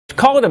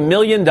call it $1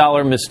 million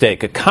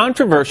mistake. A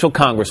controversial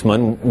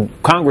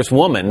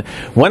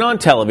congresswoman went on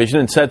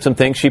television and said some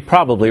things she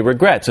probably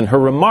regrets, and her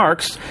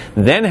remarks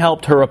then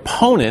helped her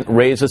opponent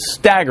raise a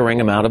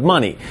staggering amount of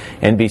money.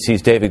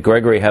 NBC's David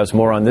Gregory has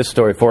more on this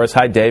story for us.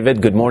 Hi,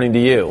 David. Good morning to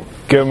you.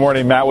 Good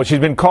morning, Matt. Well, she's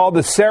been called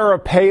the Sarah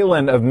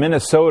Palin of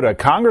Minnesota.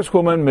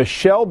 Congresswoman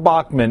Michelle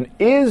Bachmann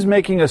is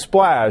making a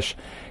splash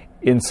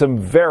in some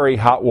very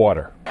hot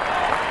water.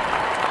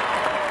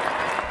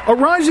 A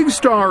rising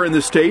star in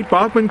the state,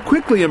 Bachmann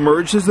quickly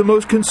emerged as the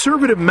most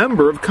conservative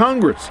member of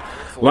Congress.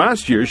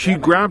 Last year, she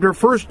grabbed her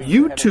first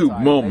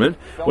YouTube moment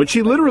when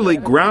she literally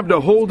grabbed a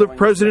hold of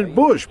President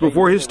Bush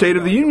before his State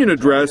of the Union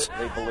address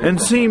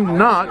and seemed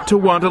not to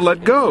want to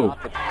let go.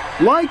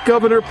 Like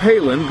Governor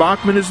Palin,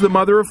 Bachmann is the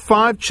mother of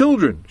 5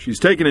 children. She's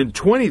taken in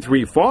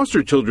 23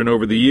 foster children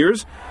over the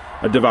years,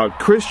 a devout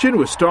Christian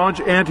with staunch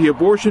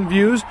anti-abortion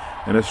views,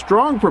 and a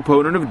strong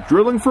proponent of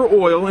drilling for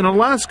oil in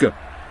Alaska.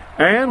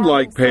 And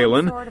like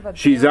Palin,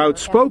 she's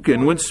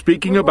outspoken when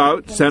speaking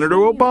about Senator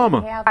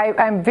Obama.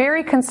 I'm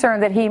very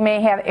concerned that he may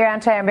have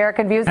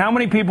anti-American views. How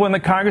many people in the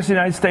Congress of the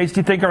United States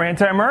do you think are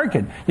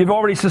anti-American? You've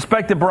already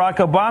suspected Barack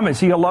Obama. Is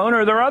he alone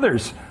or are there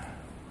others?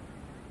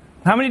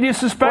 How many do you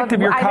suspect of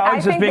your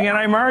colleagues as being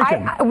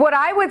anti-American? What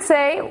I would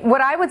say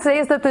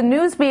is that the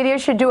news media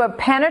should do a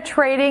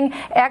penetrating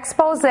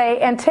expose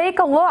and take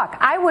a look.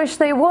 I wish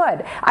they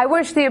would. I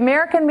wish the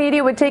American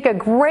media would take a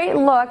great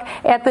look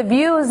at the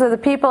views of the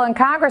people in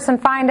Congress and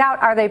find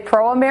out, are they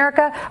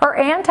pro-America or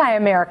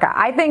anti-America?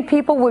 I think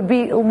people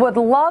would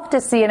love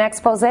to see an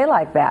expose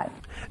like that.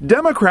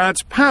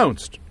 Democrats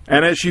pounced.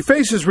 And as she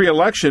faces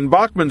re-election,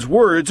 Bachmann's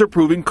words are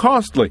proving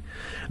costly.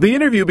 The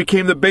interview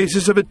became the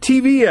basis of a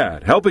TV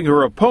ad, helping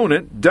her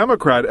opponent,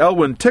 Democrat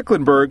Elwyn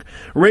Ticklenburg,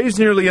 raise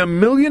nearly $1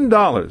 million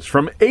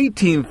from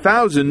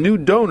 18,000 new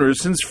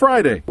donors since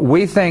Friday.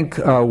 We think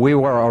we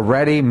were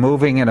already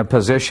moving in a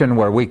position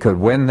where we could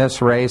win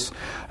this race.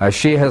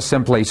 She has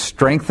simply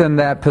strengthened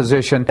that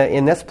position.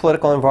 In this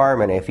political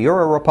environment, if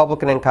you're a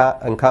Republican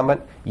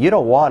incumbent, you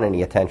don't want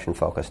any attention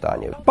focused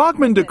on you.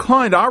 Bachmann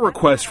declined our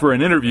request for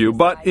an interview,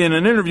 but in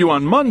an interview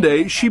on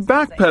Monday, she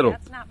backpedaled,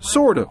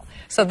 sort of.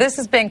 So this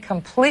has been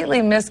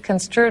completely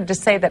misconstrued to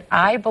say that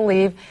I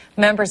believe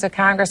members of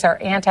Congress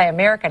are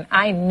anti-American.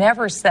 I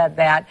never said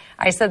that.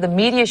 I said the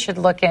media should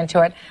look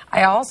into it.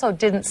 I also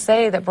didn't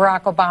say that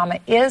Barack Obama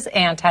is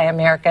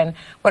anti-American.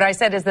 What I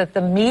said is that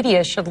the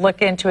media should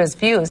look into his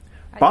views.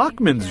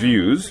 Bachmann's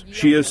views,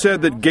 she has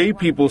said that gay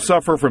people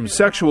suffer from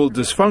sexual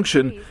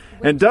dysfunction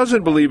and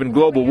doesn't believe in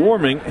global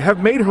warming,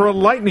 have made her a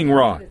lightning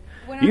rod.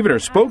 Even her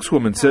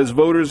spokeswoman says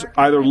voters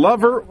either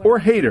love her or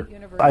hate her.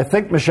 I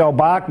think Michelle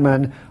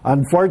Bachmann,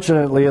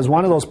 unfortunately, is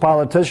one of those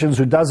politicians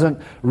who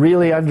doesn't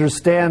really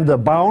understand the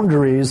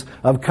boundaries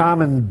of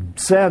common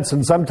sense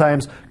and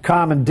sometimes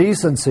common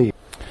decency.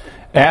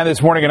 And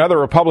this morning, another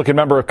Republican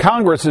member of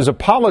Congress is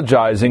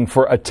apologizing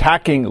for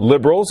attacking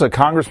liberals. A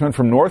congressman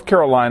from North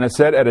Carolina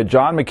said at a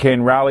John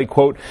McCain rally,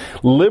 quote,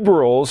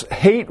 "Liberals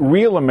hate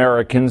real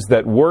Americans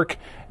that work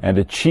and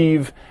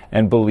achieve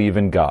and believe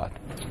in God."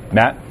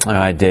 Matt? All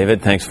right,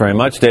 David, thanks very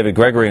much. David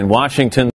Gregory in Washington.